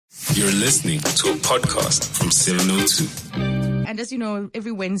You're listening to a podcast from 702. And as you know,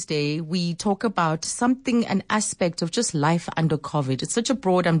 every Wednesday we talk about something, an aspect of just life under COVID. It's such a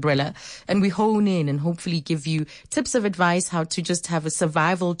broad umbrella, and we hone in and hopefully give you tips of advice how to just have a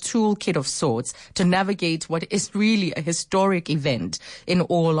survival toolkit of sorts to navigate what is really a historic event in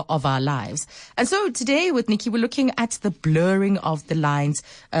all of our lives. And so today with Nikki, we're looking at the blurring of the lines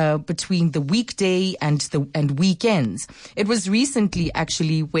between the weekday and weekends. It was recently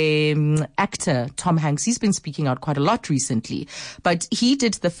actually where actor Tom Hanks, he's been speaking out quite a lot recently, but he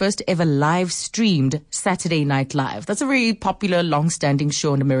did the first ever live streamed Saturday Night Live. That's a very popular, long-standing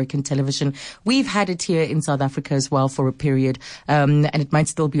show on American television. We've had it here in South Africa as well for a period, and it might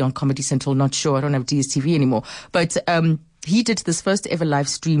still be on Comedy Central. Not sure. I don't have DSTV anymore. But he did this first ever live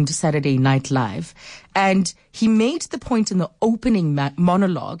streamed Saturday Night Live, and he made the point in the opening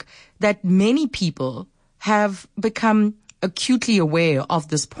monologue that many people have become acutely aware of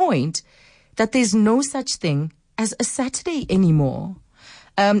this point, that there's no such thing as a Saturday anymore.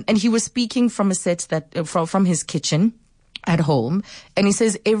 And he was speaking from a set that from his kitchen at home, and he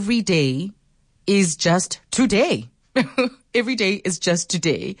says every day is just today. Every day is just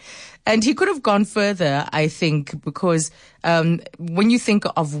today. And he could have gone further, I think, because when you think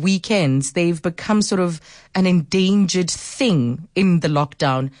of weekends, they've become sort of an endangered thing in the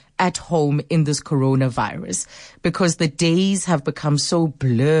lockdown at home in this coronavirus, because the days have become so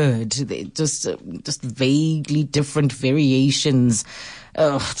blurred. They're just vaguely different variations.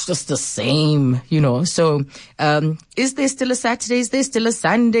 It's just the same, you know. So, is there still a Saturday? Is there still a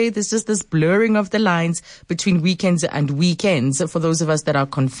Sunday? There's just this blurring of the lines between weekends and weekends for those of us that are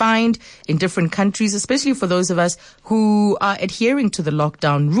confined in different countries, especially for those of us who are adhering to the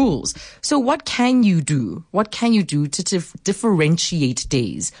lockdown rules. So what can you do? What can you do to differentiate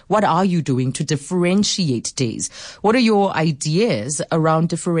days? What are you doing to differentiate days? What are your ideas around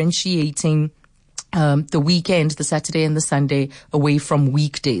differentiating the weekend, the Saturday and the Sunday, away from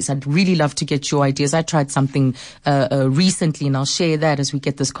weekdays? I'd really love to get your ideas. I tried something recently, and I'll share that as we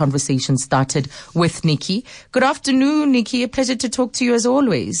get this conversation started with Nikki. Good afternoon, Nikki. A pleasure to talk to you as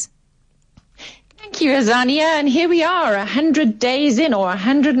always. Thank you, Azania. And here we are, 100 days in, or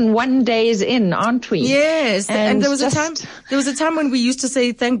 101 days in, aren't we? Yes. And there was a time when we used to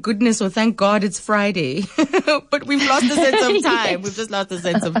say, thank goodness or thank God it's Friday. But we've lost the sense of time. We've just lost the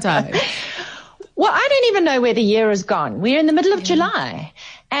sense of time. Well, I don't even know where the year has gone. We're in the middle of July.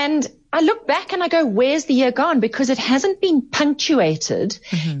 And I look back and I go, where's the year gone? Because it hasn't been punctuated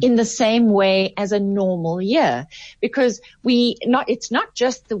in the same way as a normal year. Because it's not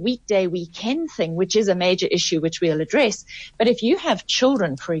just the weekday weekend thing, which is a major issue, which we'll address. But if you have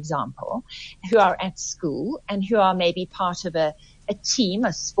children, for example, who are at school and who are maybe part of a team,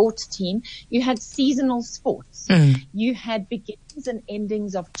 a sports team, you had seasonal sports. You had beginnings and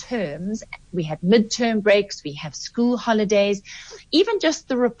endings of terms. We had midterm breaks. We have school holidays. Even just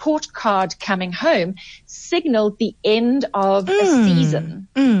the report card coming home signaled the end of a season.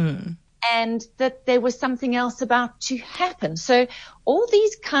 And that there was something else about to happen. So all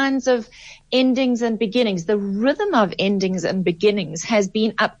these kinds of endings and beginnings, the rhythm of endings and beginnings has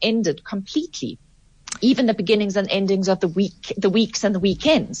been upended completely. Even the beginnings and endings of the weeks and the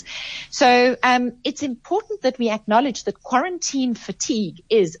weekends. So it's important that we acknowledge that quarantine fatigue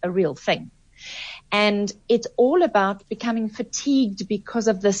is a real thing. And it's all about becoming fatigued because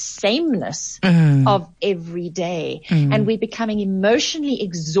of the sameness of every day. And we're becoming emotionally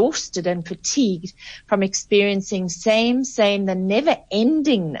exhausted and fatigued from experiencing the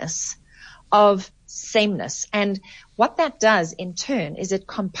never-endingness of sameness. And what that does in turn is it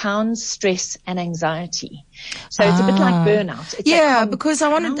compounds stress and anxiety. So it's a bit like burnout. Because I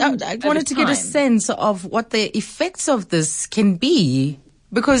wanted to get a sense of what the effects of this can be.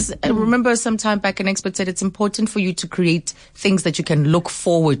 Because I remember some time back an expert said it's important for you to create things that you can look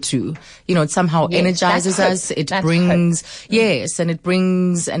forward to. You know, it somehow energizes us. It brings, and it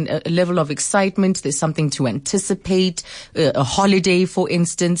brings a level of excitement. There's something to anticipate. A holiday, for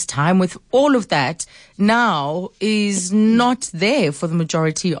instance, time with all of that now is not there for the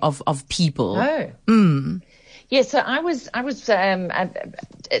majority of people. No. Yeah, so I was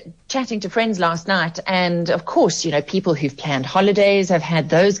chatting to friends last night, and of course, you know, people who've planned holidays have had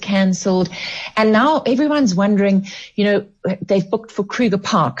those cancelled, and now everyone's wondering, you know, they've booked for Kruger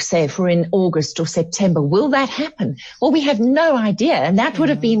Park, say for in August or September. Will that happen? Well, we have no idea, and that would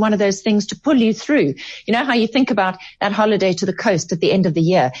have been one of those things to pull you through. You know how you think about that holiday to the coast at the end of the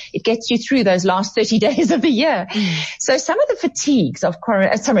year? It gets you through those last 30 days of the year. So some of the fatigues of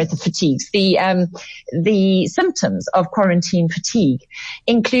the symptoms of quarantine fatigue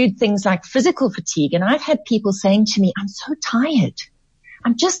include things like physical fatigue. And I've had people saying to me, I'm so tired.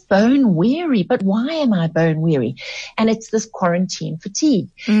 I'm just bone weary. But why am I bone weary? And it's this quarantine fatigue.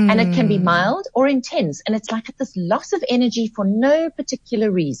 And it can be mild or intense. And it's like this loss of energy for no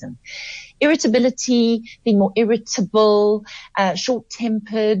particular reason. Irritability, being more irritable,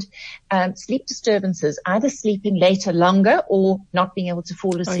 short-tempered, sleep disturbances, either sleeping later, longer, or not being able to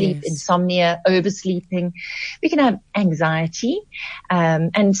fall asleep, insomnia, oversleeping. We can have anxiety.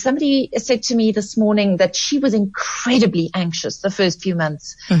 And somebody said to me this morning that she was incredibly anxious the first few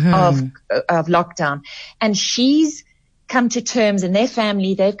months of lockdown. And she's come to terms, in their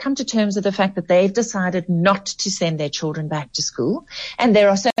family, they've come to terms with the fact that they've decided not to send their children back to school. And there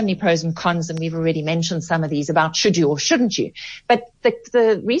are so many pros and cons, and we've already mentioned some of these about should you or shouldn't you. But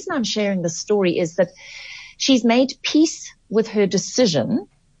the reason I'm sharing this story is that she's made peace with her decision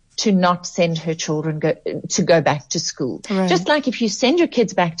to not send her children to go back to school. Right. Just like if you send your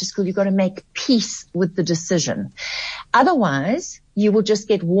kids back to school, you've got to make peace with the decision. Otherwise, you will just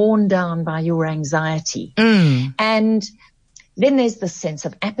get worn down by your anxiety. And then there's the sense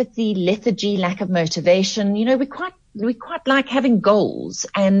of apathy, lethargy, lack of motivation. You know, we quite like having goals,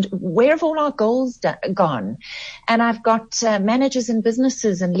 and where have all our goals gone? And I've got managers in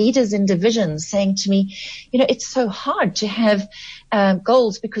businesses and leaders in divisions saying to me, you know, it's so hard to have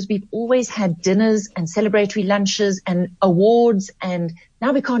goals because we've always had dinners and celebratory lunches and awards, and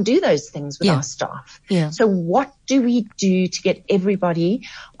now we can't do those things with our staff. So what do we do to get everybody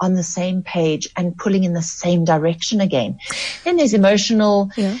on the same page and pulling in the same direction again? Then there's emotional,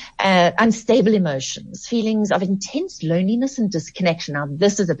 unstable emotions, feelings of intense loneliness and disconnection. Now,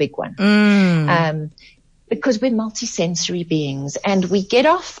 this is a big one. Because we're multisensory beings and we get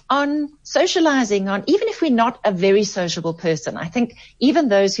off on socializing on, even if we're not a very sociable person. I think even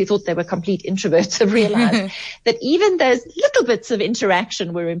those who thought they were complete introverts have realized that even those little bits of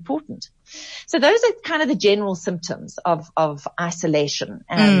interaction were important. So those are kind of the general symptoms of isolation.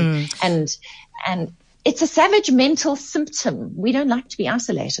 And it's a savage mental symptom. We don't like to be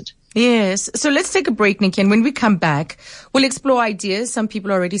isolated. Yes. So let's take a break, Nikki. And when we come back, we'll explore ideas. Some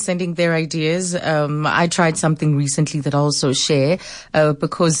people are already sending their ideas. I tried something recently that I'll also share,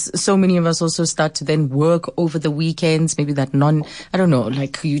 because so many of us also start to then work over the weekends. Maybe that I don't know,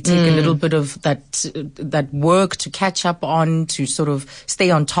 like you take a little bit of that work to catch up on, to sort of stay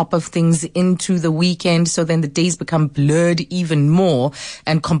on top of things into the weekend. So then the days become blurred even more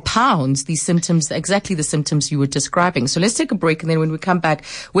and compounds these symptoms, exactly the symptoms you were describing. So let's take a break. And then when we come back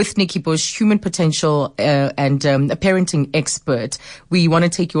with Nikki Bush, human potential and a parenting expert, we want to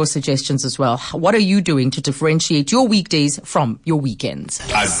take your suggestions as well. What are you doing to differentiate your weekdays from your weekends?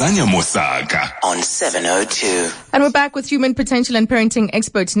 Azania Mosaga on 702. And we're back with human potential and parenting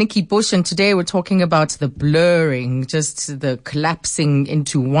expert Nikki Bush, and today we're talking about the blurring, just the collapsing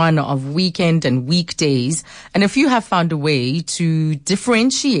into one of weekend and weekdays. And if you have found a way to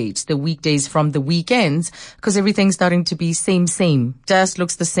differentiate the weekdays from the weekends, because everything's starting to be same, just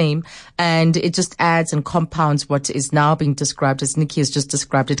looks the same. And it just adds and compounds what is now being described, as Nikki has just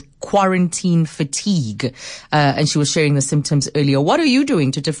described it, quarantine fatigue. And she was sharing the symptoms earlier. What are you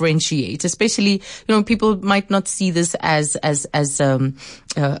doing to differentiate? Especially, people might not see this as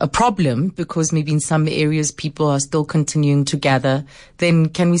a problem, because maybe in some areas people are still continuing to gather. Then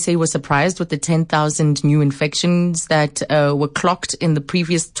can we say we're surprised with the 10,000 new infections that were clocked in the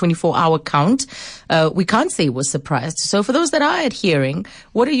previous 24-hour count? We can't say we're surprised. So for those that are adhering,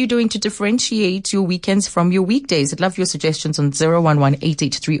 what are you doing to differentiate your weekends from your weekdays? I'd love your suggestions on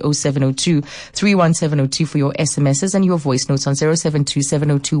 011-883-0702, 31702 for your SMSs, and your voice notes on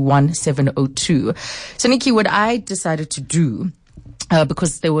 072-702-1702. So Nikki, what I decided to do,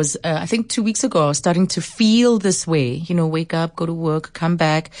 because there was, I think 2 weeks ago, I was starting to feel this way, wake up, go to work, come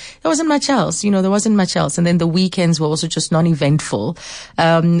back. There wasn't much else, there wasn't much else. And then the weekends were also just non-eventful.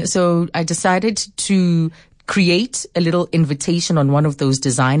 So I decided to create a little invitation on one of those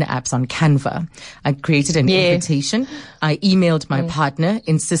design apps on Canva. I created an invitation. I emailed my partner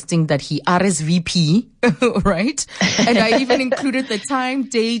insisting that he RSVP, right? And I even included the time,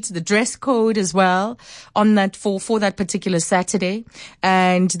 date, the dress code as well on that for that particular Saturday.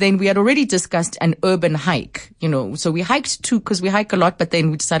 And then we had already discussed an urban hike, so we hiked too, because we hike a lot, but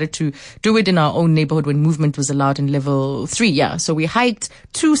then we decided to do it in our own neighborhood when movement was allowed in level 3. Yeah. So we hiked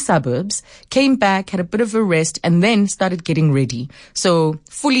 2 suburbs, came back, had a bit of a rest, and then started getting ready. So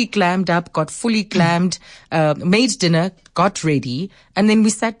fully glammed up, got fully glammed, made dinner, got ready, and then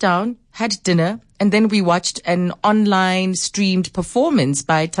we sat down, had dinner, and then we watched an online streamed performance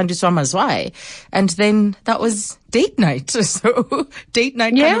by Thandiswa Mazwai. And then that was date night. So date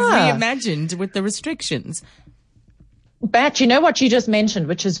night kind of reimagined with the restrictions. But you know what you just mentioned,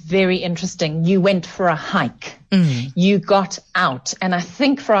 which is very interesting. You went for a hike. You got out. And I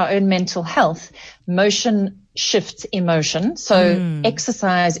think for our own mental health, motion shifts emotion. So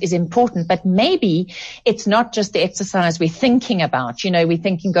exercise is important, but maybe it's not just the exercise we're thinking about. You know, we're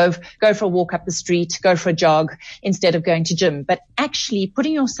thinking go for a walk up the street, go for a jog instead of going to gym, but actually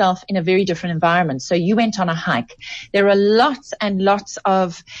putting yourself in a very different environment. So you went on a hike. There are lots and lots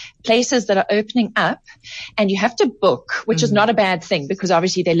of places that are opening up, and you have to book, which is not a bad thing because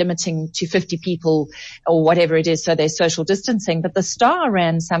obviously they're limiting to 50 people or whatever it is. So there's social distancing, but the Star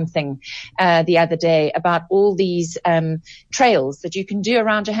ran something, the other day about all these trails that you can do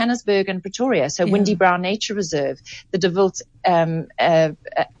around Johannesburg and Pretoria. So Windy Brown Nature Reserve, the De Wilt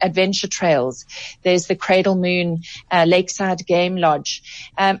adventure trails. There's the Cradle Moon Lakeside Game Lodge.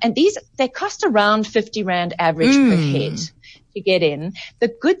 And they cost around 50 Rand average per head to get in. The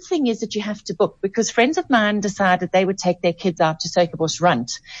good thing is that you have to book, because friends of mine decided they would take their kids out to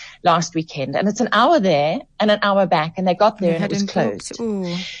Suikerbosrand last weekend, and it's an hour there and an hour back, and they got there and it was closed.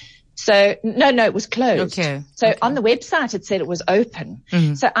 So, no, it was closed. Okay. So on the website, it said it was open.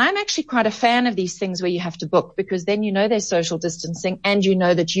 So I'm actually quite a fan of these things where you have to book, because then you know there's social distancing and you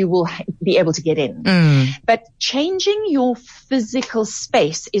know that you will be able to get in. But changing your physical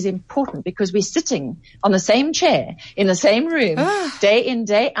space is important, because we're sitting on the same chair in the same room, day in,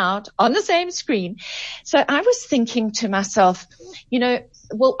 day out, on the same screen. So I was thinking to myself, you know,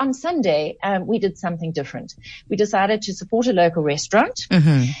 well, on Sunday, we did something different. We decided to support a local restaurant,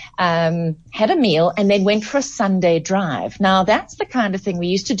 had a meal, and then went for a Sunday drive. Now, that's the kind of thing we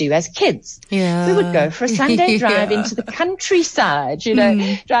used to do as kids. Yeah. We would go for a Sunday drive into the countryside, you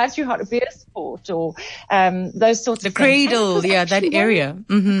know, drive through Hartbeespoort or those sorts of things. The Cradle, that area.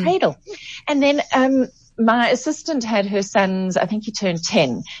 The Cradle. And then my assistant had her son's, I think he turned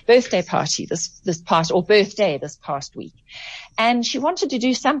 10, birthday party this past week. And she wanted to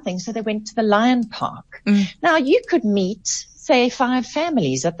do something, so they went to the Lion Park. Now, you could meet, say, 5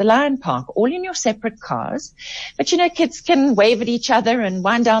 families at the Lion Park, all in your separate cars. But, you know, kids can wave at each other and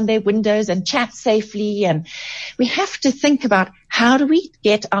wind down their windows and chat safely. And we have to think about, how do we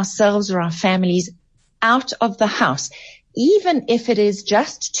get ourselves or our families out of the house? Even if it is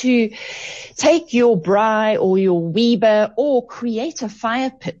just to take your braai or your Weber or create a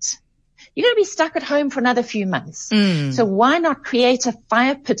fire pit. You're going to be stuck at home for another few months. So why not create a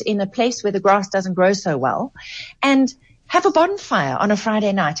fire pit in a place where the grass doesn't grow so well, and have a bonfire on a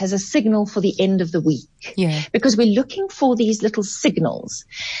Friday night as a signal for the end of the week? Yeah. Because we're looking for these little signals.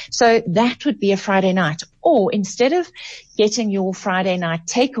 So that would be a Friday night. Or instead of getting your Friday night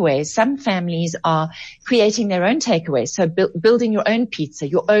takeaways, some families are creating their own takeaways. So building your own pizza,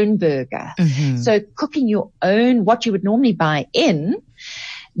 your own burger. So cooking your own, what you would normally buy in,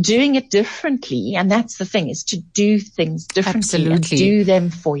 doing it differently. And that's the thing, is to do things differently. Absolutely. And do them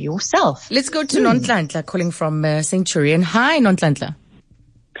for yourself. Let's go to Nonhlanhla calling from Centurion. Hi, Nonhlanhla.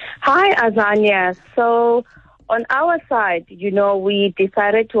 Hi, Azania. So on our side, you know, we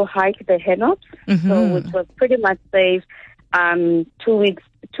decided to hike the Henops, so which was pretty much safe 2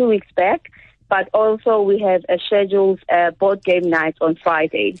 weeks back. But also we have a scheduled board game night on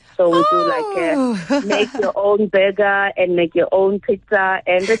Friday. So we do like make your own burger and make your own pizza,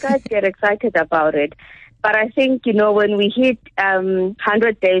 and the guys get excited about it. But I think, you know, when we hit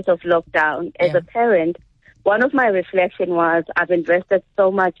 100 days of lockdown, as a parent, one of my reflections was, I've invested so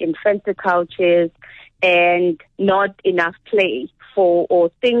much in fancy couches and not enough play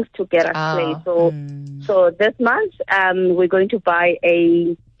or things to get us play. So this month we're going to buy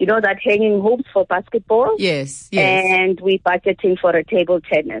you know, that hanging hoops for basketball. Yes. And we're budgeting for a table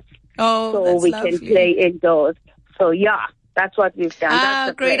tennis. So we can play indoors. So yeah, that's what we've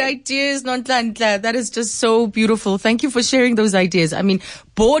done. Great ideas, Nonhlanhla. That is just so beautiful. Thank you for sharing those ideas. I mean,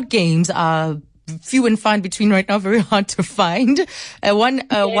 board games are few and far in between right now, very hard to find.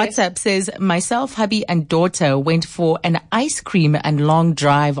 WhatsApp says, myself, hubby and daughter went for an ice cream and long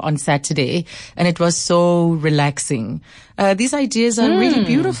drive on Saturday, and it was so relaxing. These ideas are really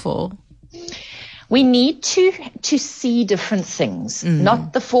beautiful. We need to see different things,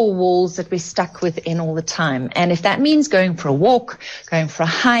 not the 4 walls that we're stuck within all the time. And if that means going for a walk, going for a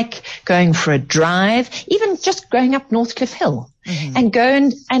hike, going for a drive, even just going up Northcliffe Hill, and go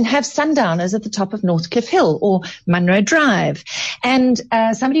and have sundowners at the top of Northcliffe Hill or Munro Drive. And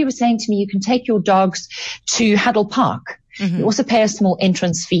somebody was saying to me, you can take your dogs to Huddle Park. You also pay a small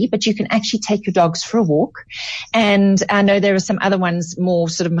entrance fee, but you can actually take your dogs for a walk. And I know there are some other ones more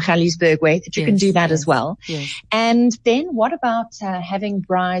sort of Michalisburg way that you can do that as well. And then what about having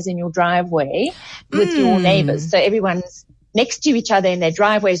braais in your driveway with your neighbors? So everyone's next to each other in their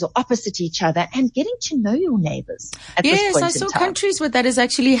driveways or opposite each other, and getting to know your neighbors at this point in time. Yes, I saw countries where that is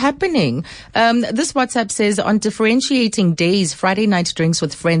actually happening. This WhatsApp says, on differentiating days, Friday night drinks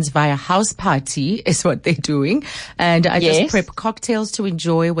with friends via house party is what they're doing. And I just prep cocktails to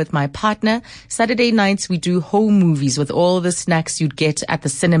enjoy with my partner. Saturday nights, we do home movies with all the snacks you'd get at the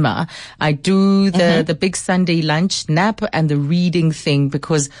cinema. I do the big Sunday lunch nap and the reading thing,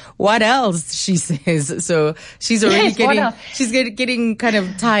 because what else, she says. So she's already getting kind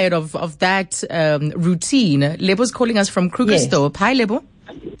of tired of that routine. Lebo's calling us from Krugersdorp. Hi, Lebo.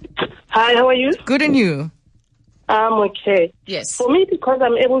 Hi, how are you? Good, and you? I'm okay. Yes. For me, because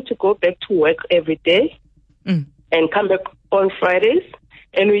I'm able to go back to work every day and come back on Fridays,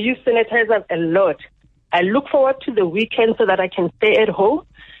 and we use sanitizer a lot, I look forward to the weekend so that I can stay at home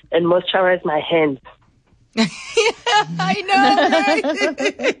and moisturize my hands. I know,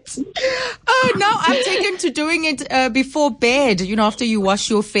 right? Oh, now I'm taken to doing it before bed, after you wash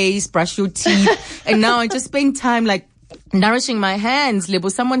your face, brush your teeth. And now I just spend time nourishing my hands. Lebo,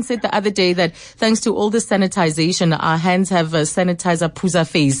 someone said the other day that thanks to all the sanitization, our hands have a sanitizer puza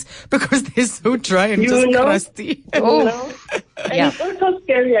face because they're so dry and crusty. And it's also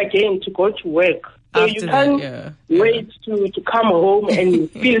scary again to go to work. So After you can't wait to come home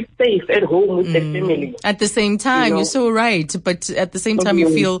and feel safe at home with the family. At the same time, you're so right. But at the same time, you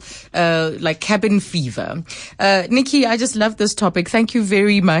feel like cabin fever. Nikki, I just love this topic. Thank you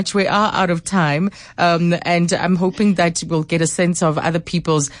very much. We are out of time. And I'm hoping that we'll get a sense of other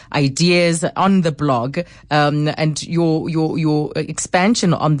people's ideas on the blog, and your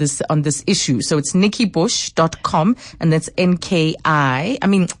expansion on this issue. So it's nikkibush.com, and that's NIKKI.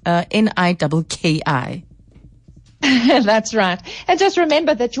 That's right. And just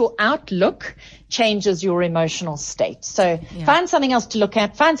remember that your outlook changes your emotional state. So find something else to look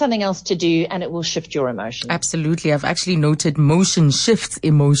at, find something else to do, and it will shift your emotion. Absolutely. I've actually noted motion shifts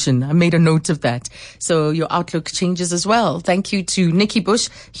emotion. I made a note of that. So your outlook changes as well. Thank you to Nikki Bush,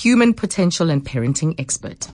 human potential and parenting expert.